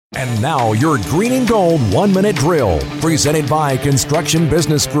And now your Green and Gold 1-minute drill, presented by Construction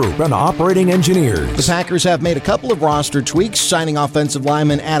Business Group and Operating Engineers. The Packers have made a couple of roster tweaks, signing offensive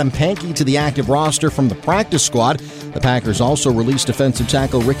lineman Adam Pankey to the active roster from the practice squad. The Packers also released defensive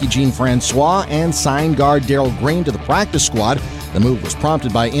tackle Ricky Jean-Francois and signed guard Darrell Green to the practice squad. The move was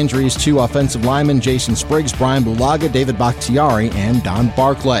prompted by injuries to offensive linemen Jason Spriggs, Brian Bulaga, David Bakhtiari, and Don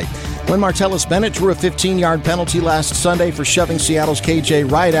Barclay. When Martellus Bennett drew a 15-yard penalty last Sunday for shoving Seattle's KJ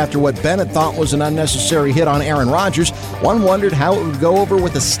Wright after what Bennett thought was an unnecessary hit on Aaron Rodgers, one wondered how it would go over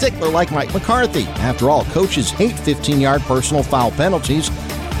with a stickler like Mike McCarthy. After all, coaches hate 15-yard personal foul penalties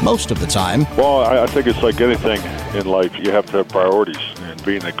most of the time. Well, I think it's like anything in life. You have to have priorities. And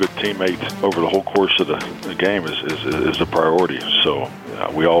being a good teammate over the whole course of the game is a priority. So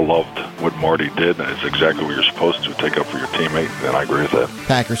we all loved what Marty did, and it's exactly what you're supposed to take up for your teammate, and I agree with that.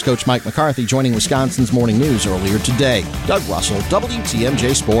 Packers coach Mike McCarthy joining Wisconsin's Morning News earlier today. Doug Russell,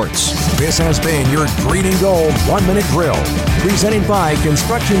 WTMJ Sports. This has been your Green and Gold 1-minute drill, presented by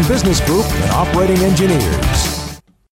Construction Business Group and Operating Engineers.